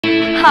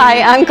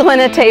Hi, I'm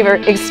Glenna,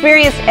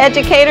 experienced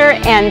educator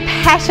and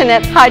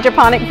passionate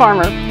hydroponic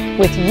farmer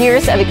with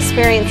years of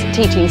experience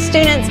teaching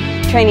students,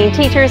 training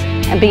teachers,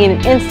 and being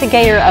an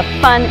instigator of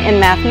fun in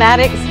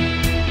mathematics.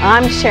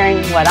 I'm sharing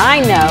what I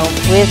know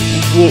with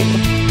you.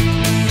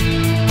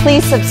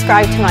 Please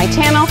subscribe to my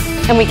channel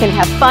and we can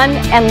have fun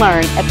and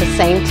learn at the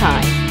same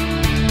time.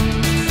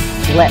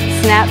 Let's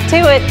snap to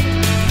it.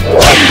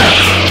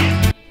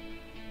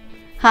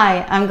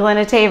 Hi, I'm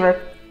Glenna,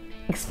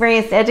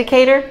 experienced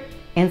educator,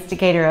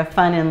 instigator of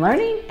fun and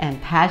learning,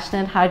 and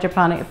passionate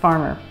hydroponic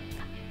farmer.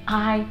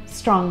 I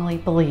strongly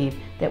believe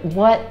that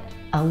what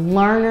a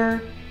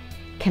learner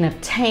can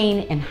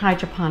obtain in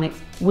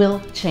hydroponics will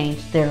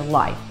change their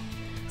life.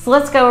 So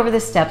let's go over the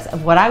steps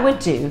of what I would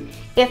do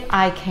if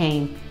I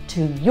came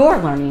to your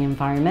learning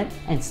environment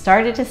and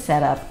started to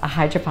set up a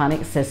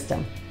hydroponic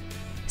system.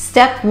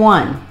 Step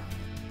 1,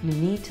 you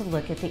need to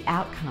look at the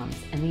outcomes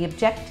and the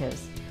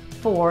objectives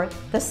for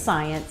the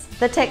science,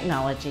 the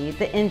technology,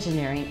 the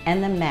engineering,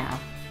 and the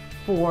math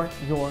for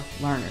your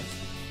learners.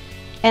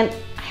 And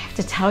I have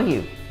to tell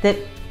you that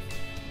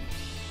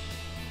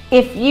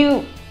if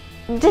you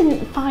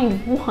didn't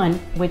find one,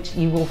 which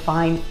you will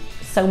find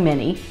so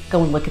many,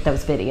 go and look at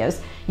those videos,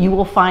 you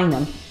will find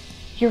them,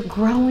 you're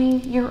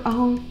growing your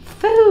own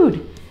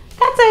food.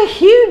 That's a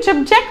huge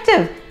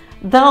objective.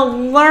 They'll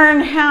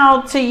learn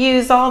how to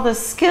use all the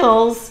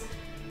skills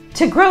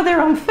to grow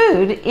their own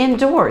food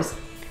indoors,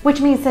 which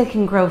means they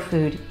can grow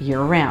food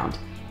year-round.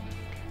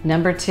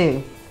 Number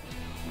 2,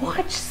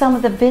 watch some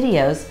of the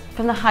videos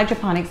from the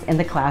Hydroponics in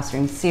the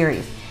Classroom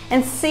series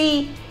and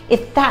see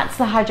if that's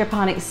the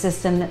hydroponic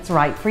system that's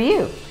right for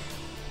you.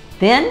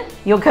 Then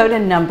you'll go to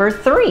number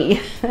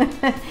 3.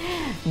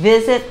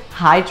 Visit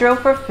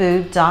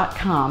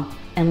hydroforfood.com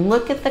and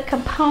look at the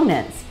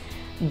components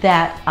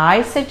that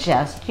I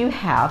suggest you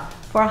have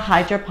for a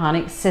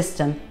hydroponic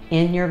system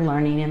in your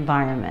learning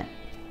environment.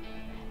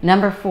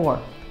 Number 4,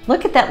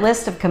 look at that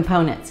list of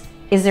components.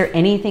 Is there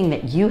anything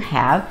that you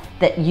have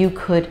that you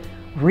could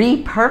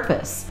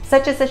repurpose,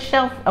 such as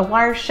a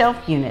wire shelf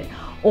unit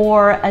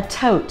or a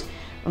tote,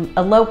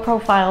 a low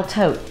profile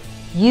tote?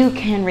 You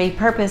can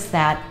repurpose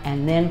that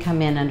and then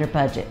come in under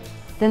budget.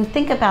 Then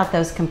think about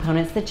those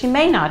components that you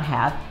may not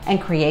have and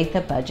create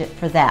the budget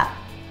for that.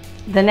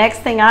 The next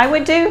thing I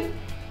would do,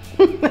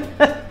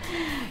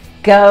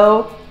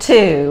 go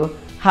to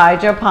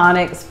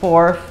Hydroponics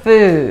for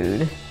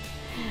Food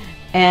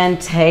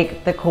and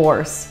take the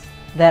course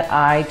that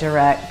I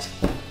direct.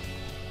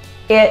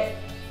 It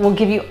will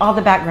give you all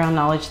the background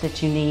knowledge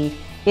that you need.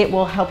 It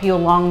will help you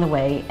along the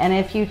way. And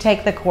if you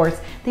take the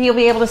course, then you'll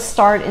be able to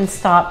start and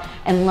stop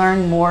and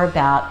learn more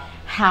about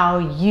how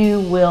you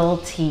will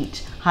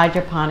teach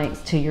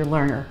hydroponics to your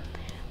learner.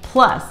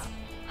 Plus,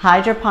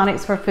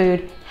 Hydroponics for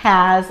Food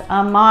has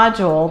a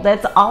module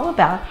that's all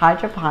about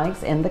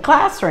hydroponics in the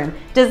classroom,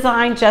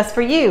 designed just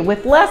for you,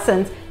 with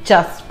lessons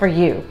just for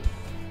you.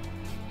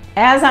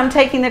 As I'm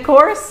taking the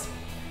course,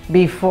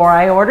 before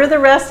I order the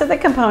rest of the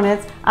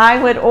components, I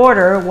would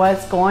order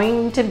what's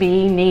going to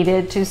be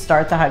needed to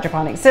start the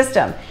hydroponic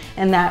system.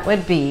 And that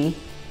would be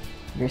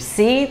your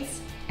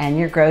seeds and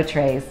your grow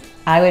trays.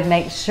 I would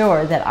make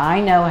sure that I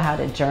know how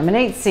to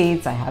germinate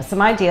seeds. I have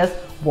some ideas.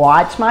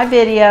 Watch my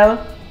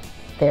video.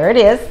 There it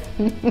is.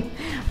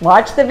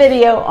 Watch the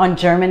video on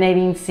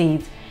germinating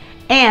seeds.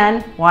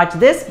 And watch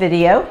this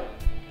video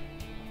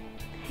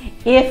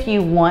if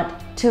you want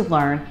to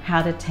learn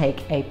how to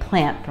take a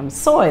plant from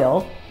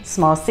soil,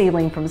 small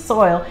seedling from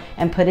soil,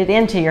 and put it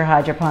into your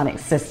hydroponic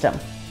system.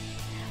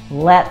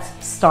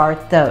 Let's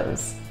start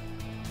those.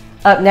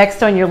 Up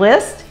next on your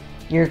list,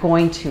 you're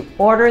going to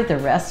order the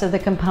rest of the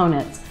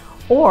components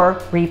or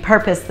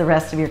repurpose the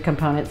rest of your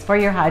components for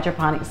your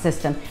hydroponic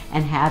system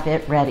and have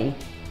it ready.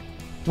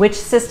 Which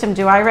system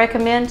do I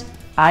recommend?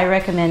 I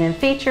recommend and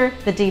feature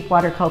the deep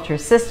water culture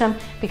system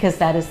because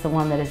that is the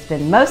one that has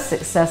been most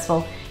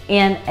successful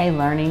in a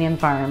learning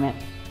environment.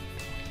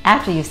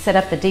 After you set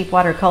up the deep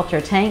water culture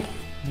tank,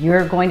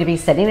 you're going to be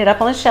setting it up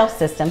on a shelf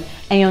system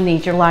and you'll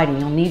need your lighting.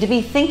 You'll need to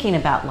be thinking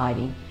about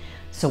lighting.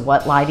 So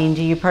what lighting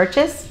do you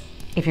purchase?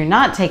 If you're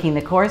not taking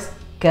the course,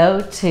 go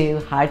to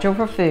Hydro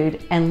for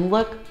Food and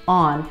look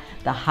on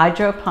the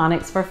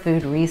Hydroponics for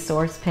Food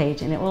resource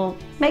page and it will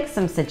make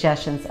some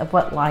suggestions of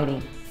what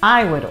lighting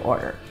I would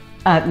order.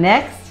 Up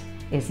next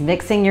is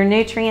mixing your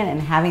nutrient and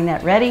having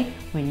that ready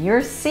when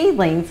your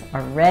seedlings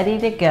are ready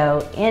to go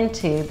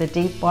into the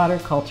deep water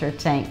culture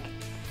tank.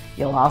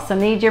 You'll also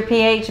need your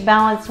pH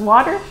balanced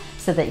water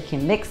so that you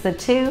can mix the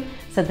two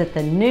so that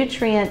the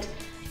nutrient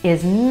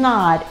is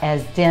not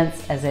as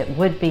dense as it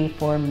would be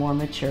for a more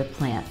mature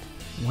plant.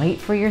 Wait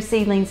for your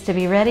seedlings to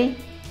be ready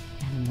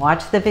and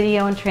watch the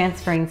video on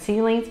transferring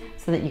seedlings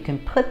so that you can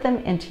put them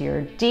into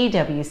your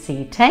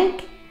DWC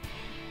tank.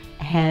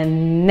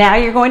 And now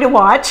you're going to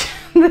watch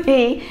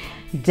the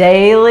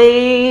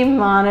daily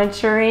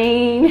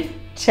monitoring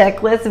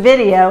checklist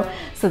video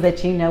so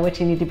that you know what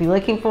you need to be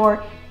looking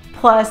for.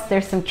 Plus,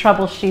 there's some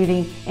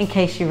troubleshooting in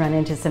case you run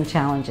into some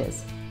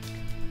challenges.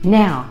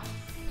 Now,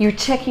 you're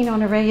checking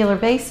on a regular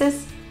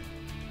basis.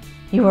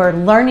 You are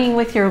learning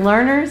with your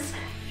learners.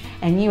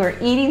 and you are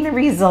eating the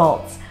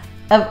results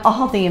of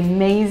all the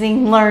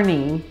amazing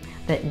learning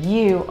that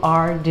you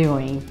are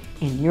doing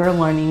in your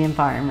learning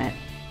environment.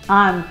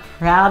 I'm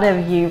proud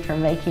of you for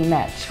making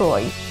that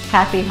choice.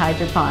 Happy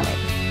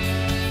hydroponics.